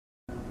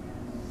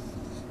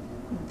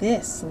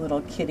this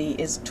little kitty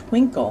is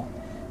Twinkle.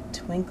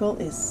 Twinkle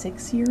is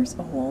 6 years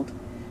old.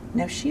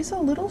 Now she's a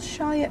little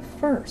shy at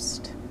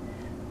first,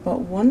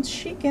 but once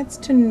she gets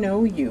to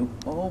know you,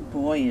 oh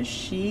boy, is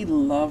she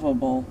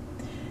lovable.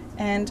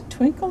 And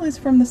Twinkle is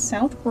from the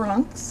South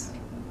Bronx,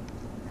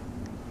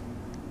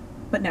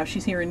 but now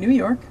she's here in New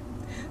York.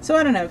 So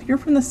I don't know, if you're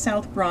from the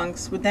South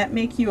Bronx, would that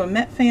make you a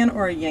Met fan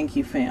or a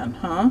Yankee fan,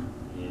 huh?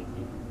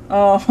 Yankee.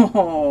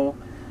 Oh,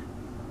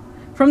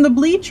 from the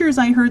bleachers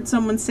I heard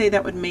someone say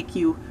that would make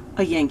you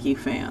a Yankee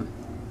fan.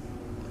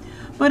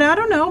 But I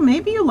don't know,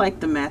 maybe you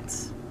like the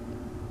Mets.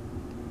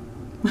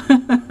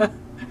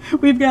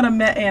 We've got a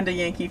Met and a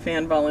Yankee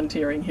fan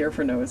volunteering here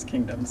for Noah's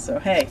Kingdom, so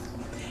hey,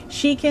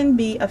 she can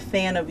be a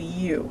fan of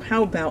you.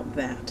 How about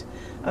that?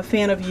 A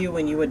fan of you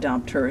when you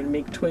adopt her and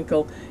make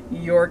Twinkle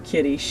your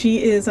kitty.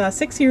 She is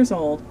 6 years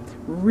old,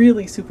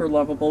 really super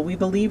lovable. We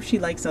believe she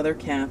likes other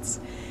cats,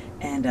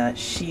 and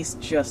she's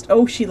just,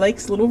 oh, she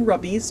likes little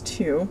rubbies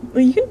too.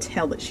 Well, you can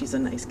tell that she's a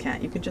nice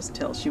cat. You can just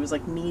tell. She was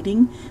like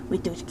kneading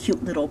with those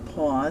cute little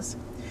paws.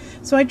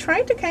 So I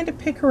tried to kind of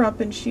pick her up,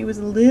 and she was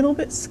a little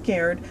bit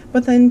scared,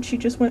 but then she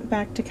just went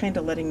back to kind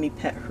of letting me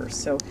pet her.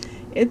 So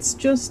it's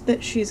just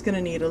that she's going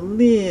to need a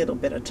little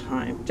bit of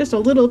time, just a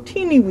little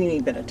teeny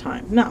weeny bit of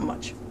time, not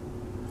much,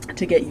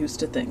 to get used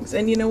to things.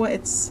 And you know what?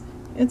 It's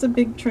a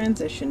big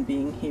transition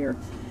being here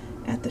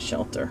at the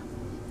shelter.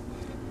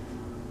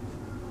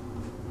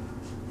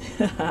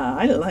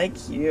 I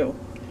like you.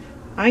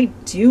 I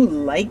do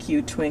like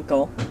you,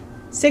 Twinkle.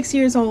 6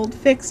 years old,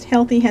 fixed,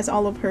 healthy, has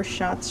all of her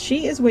shots.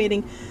 She is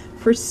waiting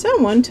for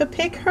someone to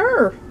pick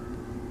her.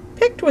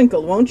 Pick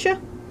Twinkle, won't you?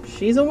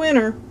 She's a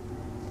winner.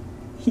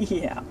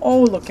 Yeah.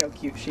 Oh, look how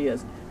cute she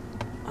is.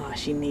 Ah,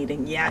 she's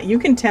kneading. Yeah, you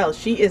can tell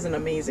she is an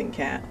amazing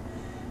cat.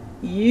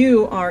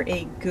 You are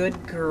a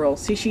good girl.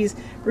 See, she's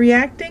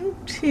reacting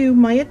to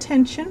my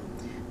attention.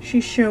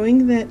 She's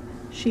showing that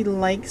she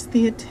likes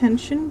the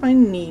attention by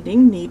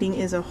kneading. Kneading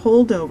is a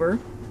holdover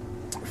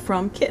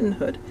from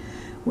kittenhood,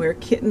 where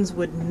kittens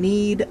would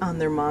knead on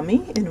their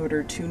mommy in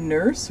order to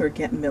nurse or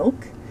get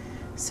milk.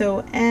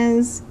 So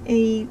as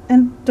an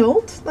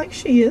adult, like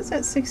she is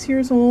at 6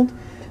 years old,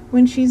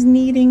 when she's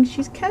kneading,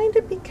 she's kind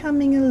of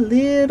becoming a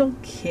little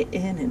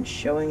kitten and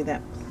showing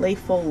that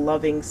playful,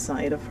 loving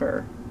side of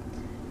her.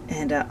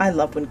 And I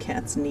love when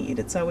cats knead.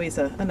 It's always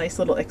a nice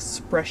little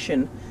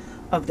expression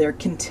of their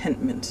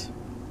contentment.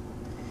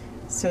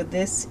 So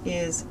this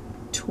is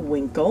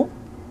Twinkle.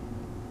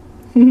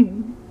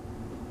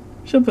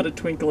 She'll put a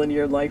twinkle in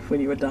your life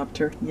when you adopt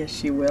her. Yes,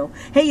 she will.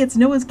 Hey, it's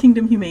Noah's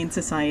Kingdom Humane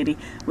Society.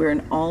 We're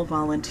an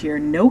all-volunteer,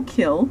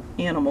 no-kill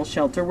animal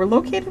shelter. We're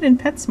located in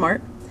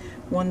PetsMart,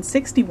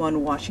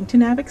 161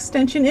 Washington Ave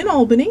Extension in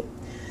Albany,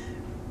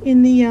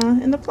 in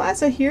the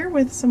plaza here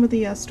with some of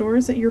the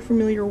stores that you're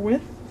familiar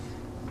with.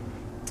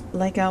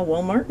 Like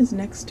Walmart is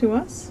next to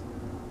us,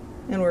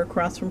 and we're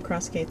across from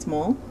Crossgates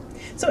Mall.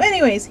 So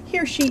anyways,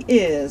 here she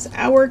is,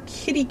 our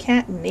kitty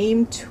cat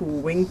named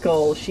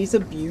Twinkle. She's a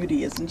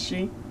beauty, isn't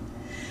she?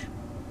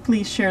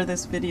 Please share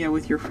this video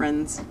with your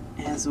friends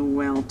as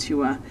well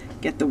to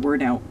get the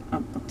word out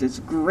of this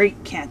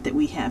great cat that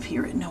we have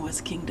here at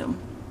Noah's Kingdom.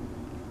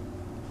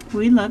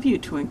 We love you,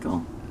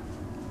 Twinkle.